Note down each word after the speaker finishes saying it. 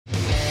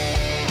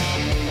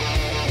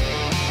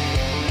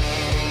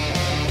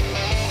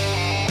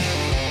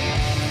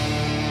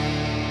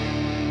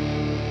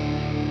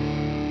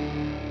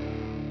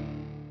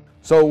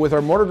So with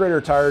our motor grader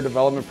tire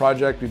development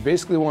project, we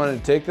basically wanted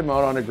to take them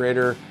out on a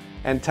grader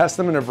and test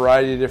them in a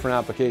variety of different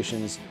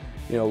applications.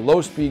 You know, low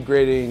speed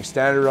grading,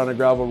 standard on a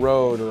gravel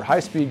road, or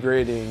high speed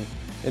grading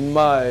in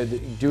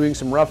mud, doing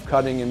some rough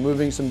cutting and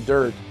moving some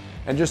dirt,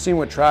 and just seeing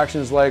what traction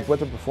is like,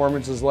 what the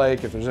performance is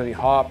like, if there's any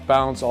hop,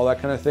 bounce, all that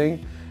kind of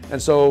thing. And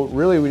so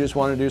really we just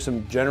want to do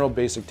some general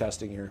basic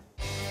testing here.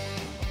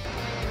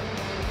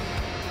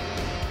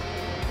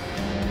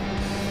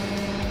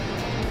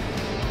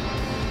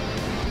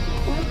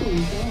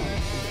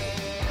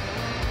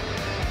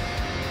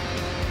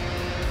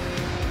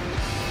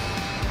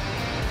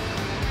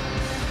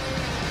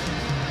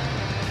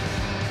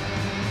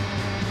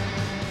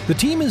 The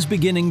team is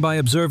beginning by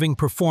observing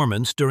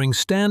performance during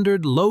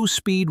standard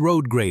low-speed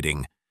road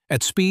grading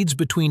at speeds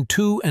between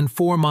 2 and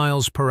 4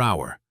 miles per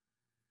hour.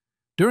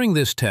 During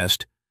this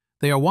test,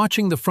 they are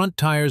watching the front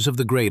tires of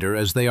the grader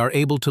as they are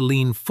able to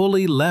lean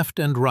fully left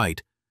and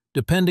right,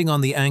 depending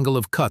on the angle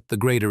of cut the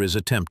grader is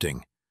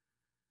attempting.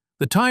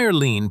 The tire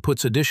lean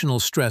puts additional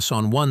stress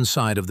on one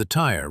side of the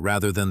tire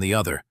rather than the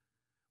other,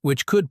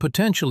 which could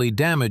potentially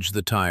damage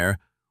the tire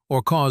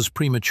or cause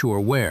premature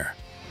wear.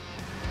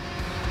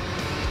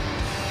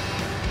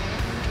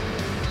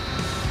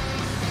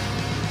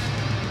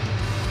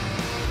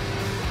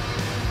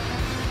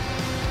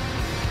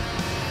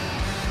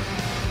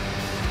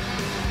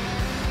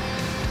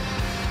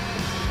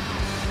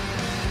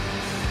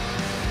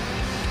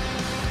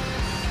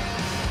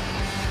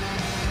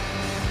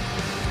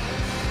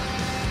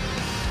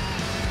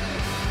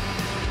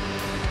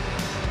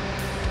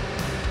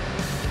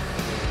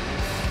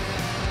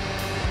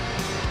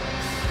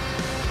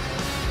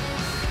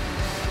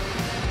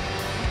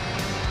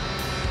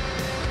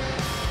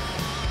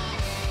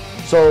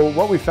 So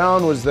what we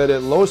found was that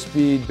at low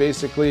speed,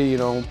 basically,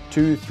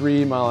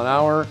 2-3 mile an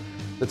hour,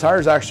 the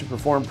tires actually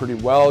perform pretty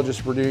well just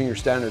for doing your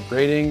standard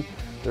grading.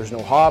 There's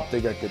no hop,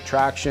 they got good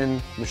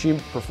traction, machine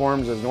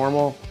performs as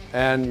normal,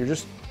 and you're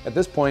just, at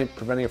this point,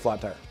 preventing a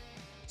flat tire.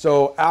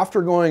 So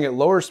after going at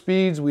lower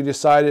speeds, we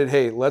decided,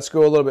 hey, let's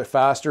go a little bit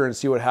faster and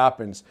see what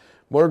happens.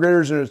 Motor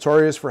graders are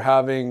notorious for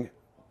having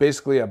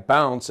basically a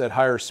bounce at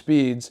higher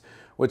speeds,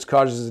 which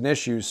causes an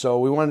issue. So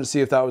we wanted to see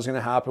if that was going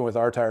to happen with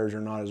our tires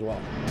or not as well.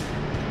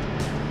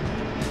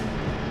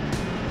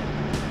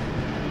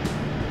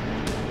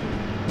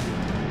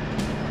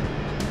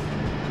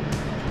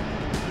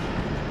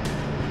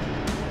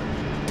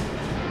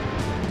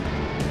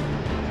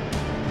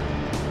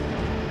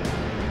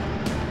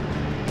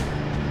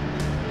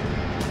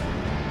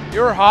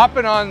 You were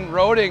hopping on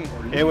roading.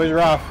 It was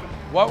rough.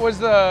 What's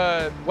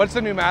the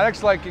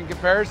pneumatics like in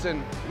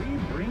comparison?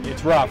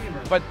 It's rough.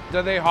 But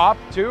do they hop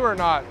too or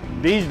not?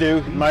 These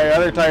do, my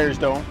other tires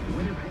don't.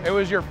 It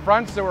was your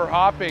fronts that were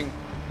hopping.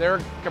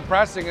 They're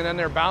compressing and then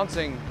they're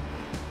bouncing.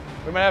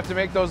 We might have to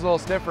make those a little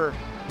stiffer.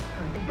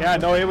 Yeah,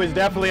 no, it was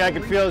definitely, I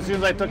could feel as soon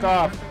as I took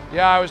off.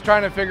 Yeah, I was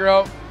trying to figure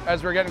out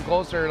as we're getting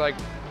closer, like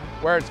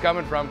where it's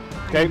coming from.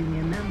 Okay,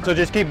 so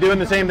just keep doing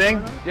the same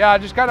thing? Yeah,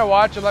 just kind of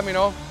watch and let me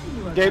know.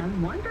 Okay.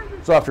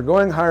 So after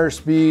going higher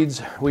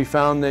speeds, we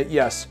found that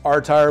yes,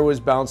 our tire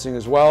was bouncing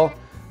as well.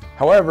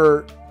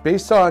 However,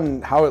 based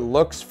on how it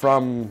looks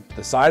from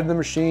the side of the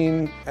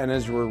machine and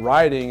as we're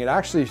riding, it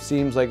actually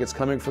seems like it's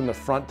coming from the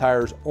front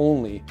tires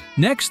only.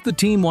 Next, the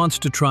team wants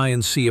to try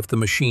and see if the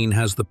machine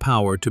has the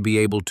power to be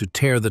able to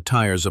tear the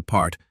tires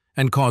apart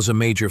and cause a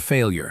major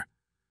failure.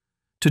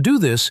 To do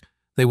this,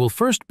 they will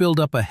first build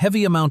up a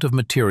heavy amount of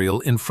material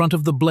in front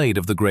of the blade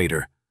of the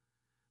grader.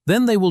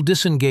 Then they will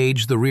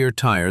disengage the rear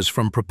tires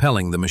from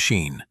propelling the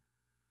machine.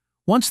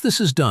 Once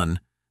this is done,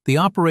 the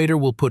operator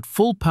will put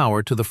full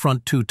power to the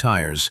front 2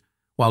 tires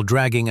while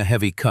dragging a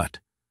heavy cut.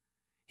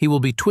 He will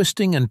be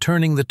twisting and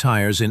turning the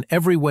tires in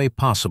every way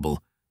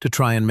possible to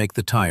try and make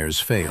the tires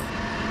fail.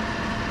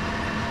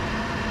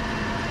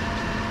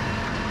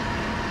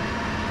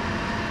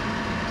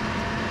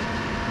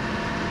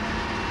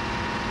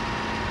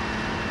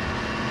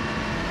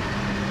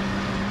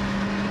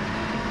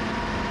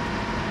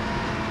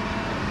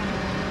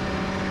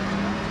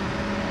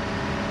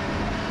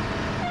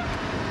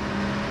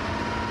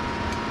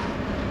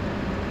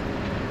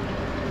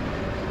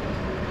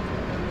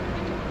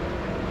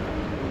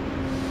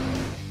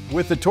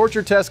 With the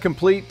torture test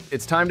complete,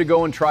 it's time to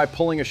go and try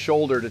pulling a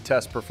shoulder to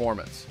test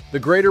performance. The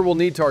grader will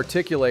need to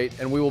articulate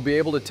and we will be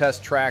able to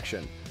test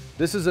traction.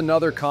 This is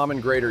another common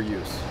grader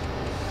use.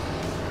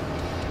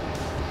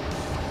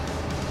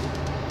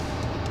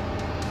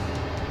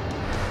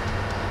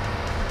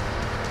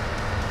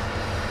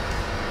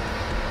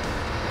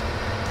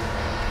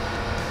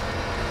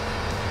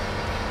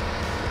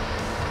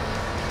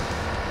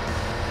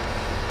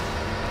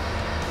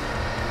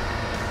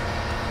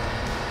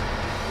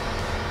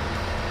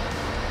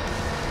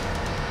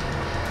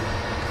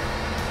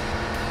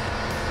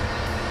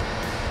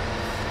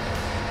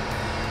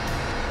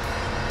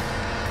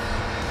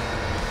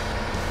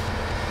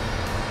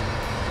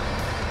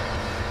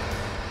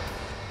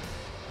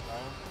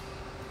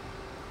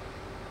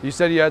 You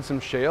said you had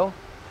some shale?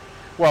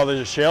 Well, there's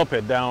a shale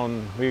pit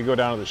down. We could go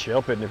down to the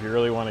shale pit, and if you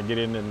really want to get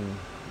in and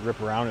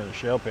rip around in the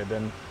shale pit,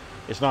 then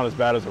it's not as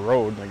bad as the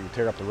road. Like you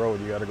tear up the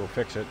road, you got to go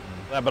fix it.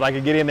 But I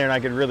could get in there and I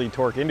could really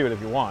torque into it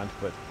if you want.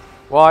 But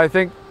well, I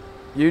think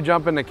you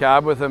jump in the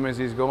cab with him as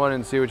he's going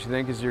and see what you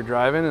think as you're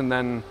driving, and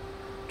then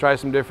try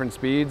some different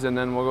speeds, and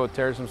then we'll go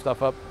tear some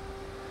stuff up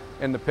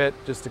in the pit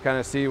just to kind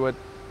of see what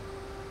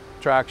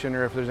traction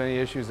or if there's any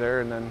issues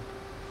there, and then.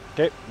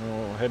 Okay,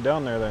 we'll head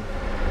down there then.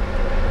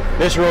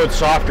 This road's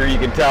softer, you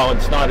can tell.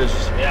 It's not as,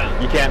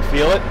 you can't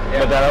feel it,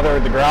 but that other,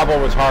 the gravel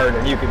was hard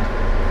and you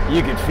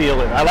could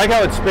feel it. I like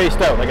how it's spaced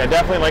out. Like I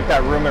definitely like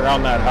that room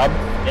around that hub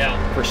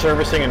for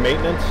servicing and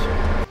maintenance.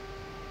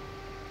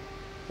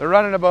 They're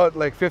running about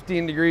like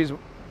 15 degrees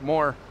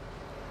more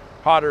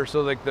hotter,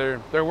 so like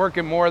they're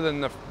working more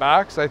than the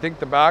backs. I think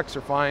the backs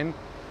are fine,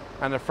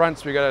 and the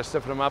fronts we gotta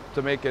stiffen them up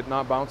to make it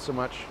not bounce so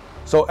much.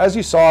 So as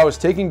you saw, I was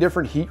taking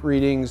different heat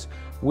readings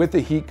with the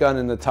heat gun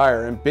in the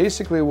tire, and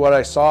basically what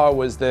I saw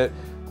was that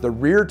the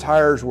rear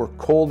tires were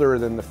colder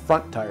than the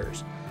front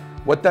tires.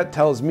 What that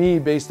tells me,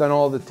 based on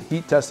all the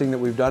heat testing that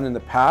we've done in the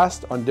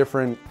past on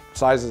different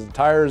sizes of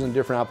tires and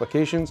different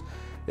applications,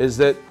 is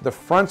that the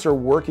fronts are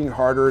working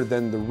harder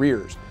than the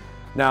rears.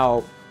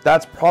 Now,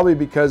 that's probably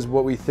because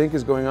what we think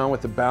is going on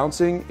with the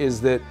bouncing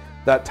is that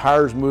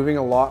tire is moving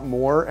a lot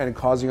more and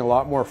causing a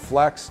lot more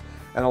flex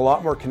and a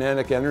lot more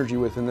kinetic energy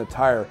within the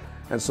tire.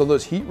 And so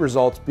those heat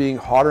results being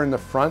hotter in the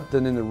front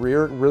than in the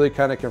rear really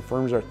kind of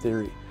confirms our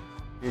theory.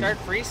 Start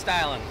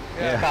freestyling,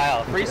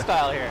 Kyle.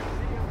 Freestyle here.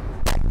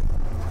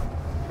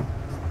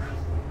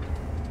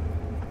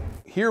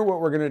 Here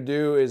what we're going to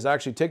do is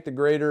actually take the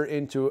grader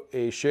into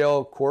a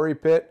shale quarry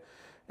pit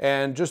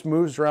and just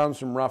moves around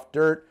some rough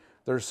dirt.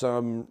 There's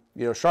some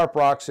sharp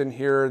rocks in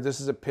here. This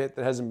is a pit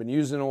that hasn't been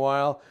used in a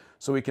while,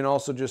 so we can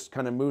also just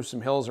kind of move some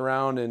hills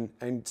around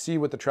and see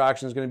what the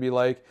traction is going to be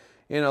like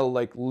in a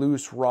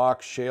loose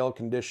rock shale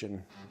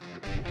condition.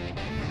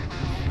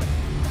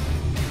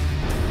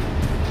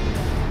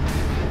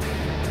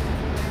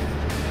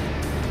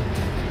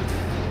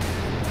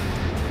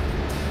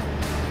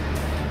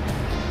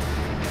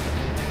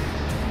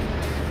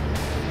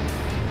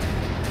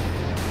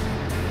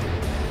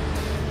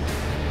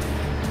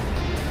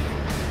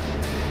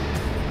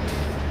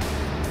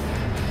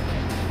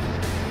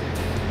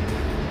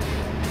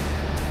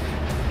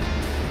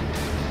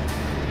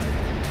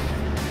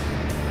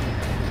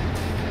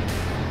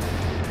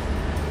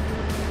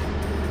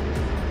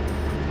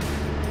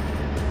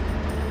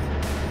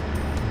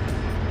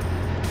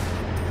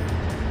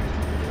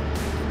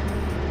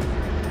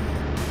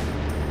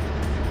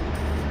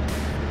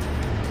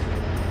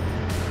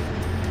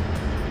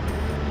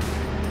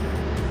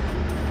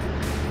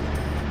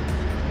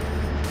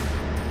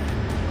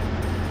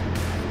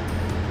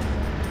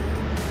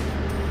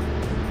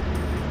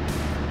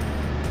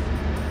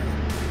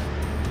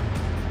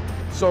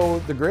 So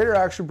the grader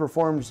actually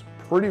performs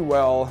pretty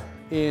well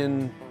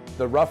in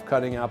the rough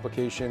cutting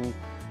application.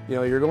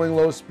 You're going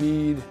low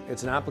speed,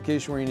 it's an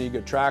application where you need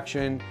good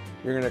traction,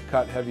 you're gonna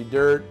cut heavy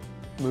dirt,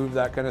 move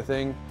that kind of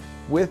thing.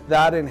 With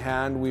that in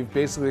hand, we've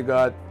basically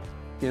got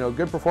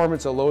good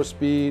performance at low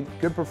speed,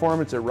 good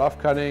performance at rough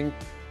cutting,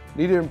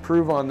 need to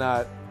improve on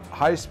that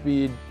high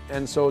speed.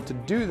 And so to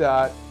do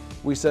that,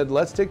 we said,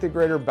 let's take the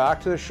grader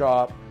back to the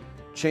shop,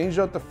 change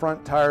out the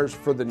front tires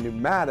for the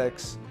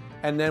pneumatics,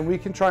 and then we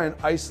can try and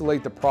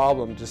isolate the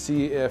problem to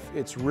see if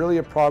it's really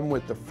a problem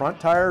with the front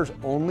tires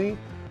only,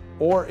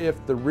 or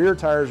if the rear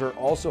tires are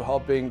also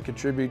helping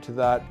contribute to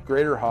that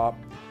grader hop,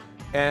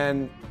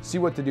 and see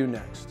what to do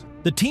next.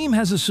 The team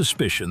has a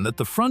suspicion that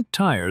the front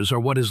tires are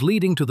what is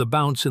leading to the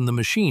bounce in the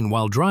machine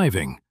while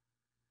driving.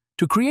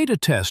 To create a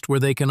test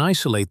where they can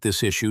isolate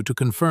this issue to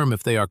confirm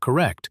if they are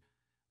correct,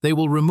 they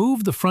will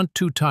remove the front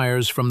two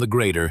tires from the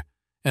grader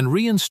and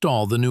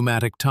reinstall the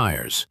pneumatic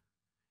tires.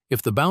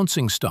 If the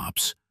bouncing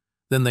stops,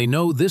 then they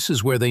know this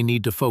is where they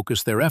need to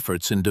focus their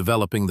efforts in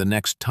developing the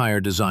next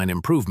tire design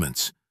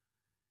improvements.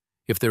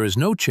 If there is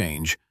no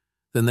change,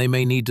 then they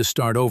may need to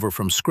start over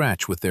from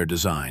scratch with their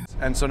design.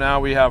 And so now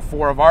we have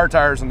 4 of our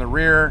tires in the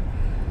rear,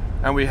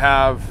 and we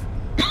have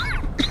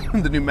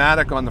the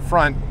pneumatic on the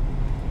front.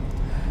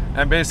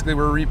 And basically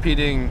we're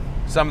repeating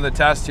some of the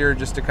tests here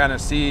just to kind of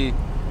see.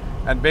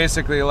 And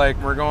basically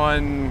we're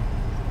going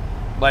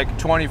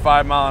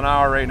 25 mile an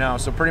hour right now.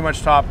 So pretty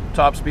much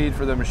top speed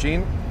for the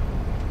machine.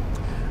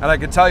 And I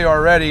can tell you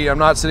already, I'm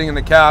not sitting in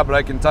the cab, but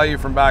I can tell you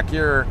from back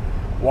here,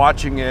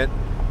 watching it,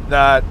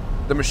 that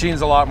the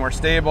machine's a lot more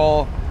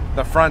stable,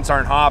 the fronts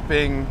aren't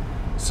hopping,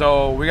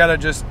 so we gotta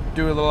just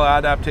do a little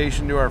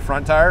adaptation to our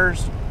front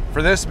tires.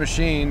 For this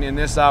machine, in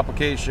this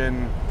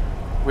application,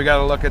 we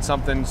gotta look at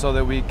something so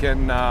that we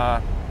can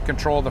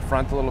control the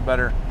front a little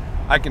better.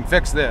 I can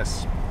fix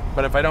this,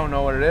 but if I don't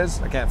know what it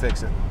is, I can't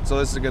fix it. So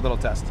this is a good little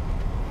test.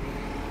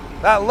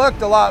 That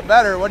looked a lot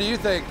better. What do you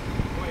think?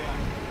 Oh,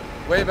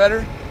 yeah. Way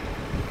better?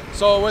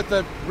 So with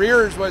the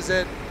rears, was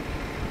it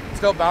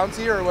still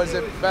bouncy or was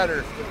it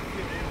better?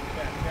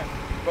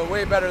 But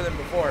way better than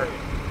before.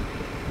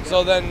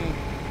 So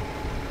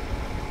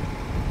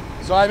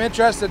I'm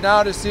interested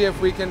now to see if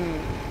we can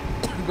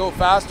go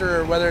faster,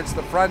 or whether it's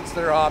the fronts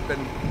that are hopping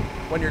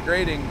when you're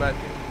grading. But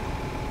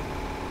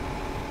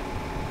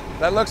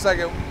That looks like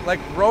it, like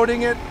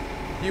roading it,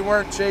 you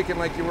weren't shaking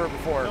like you were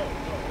before. No, you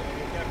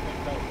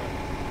definitely felt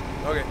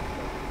that. Okay.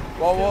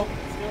 Well,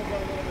 Still got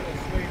a little bit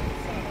of sway in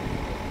the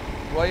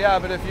saddle. well, yeah,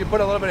 but if you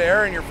put a little bit of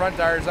air in your front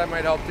tires, that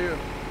might help too.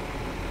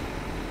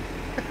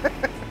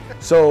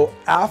 So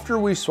after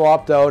we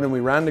swapped out and we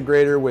ran the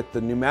grader with the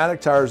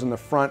pneumatic tires on the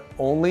front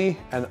only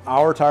and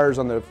our tires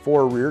on the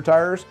 4 rear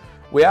tires,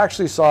 we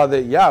actually saw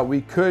that, yeah,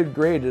 we could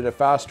grade at a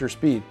faster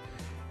speed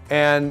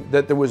and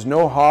that there was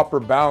no hop or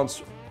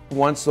bounce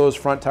once those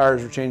front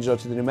tires were changed out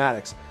to the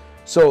pneumatics.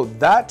 So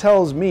that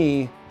tells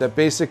me that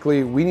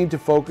basically we need to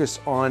focus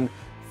on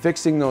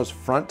fixing those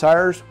front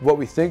tires. What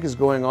we think is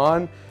going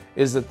on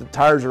is that the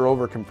tires are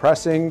over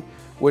compressing,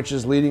 which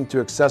is leading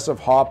to excessive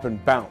hop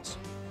and bounce.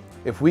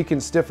 If we can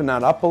stiffen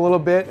that up a little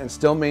bit and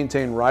still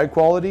maintain ride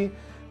quality,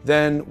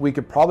 then we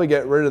could probably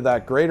get rid of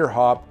that grader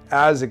hop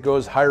as it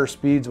goes higher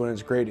speeds when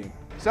it's grading.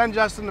 Send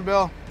Justin the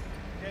bill.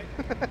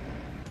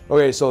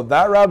 Okay, so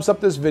that wraps up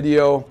this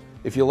video.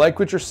 If you like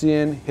what you're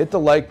seeing, hit the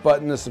like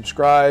button to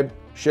subscribe,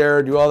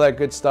 share, do all that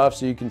good stuff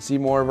so you can see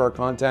more of our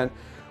content.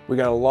 We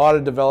got a lot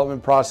of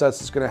development process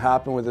that's going to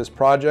happen with this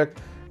project,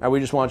 and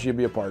we just want you to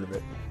be a part of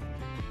it.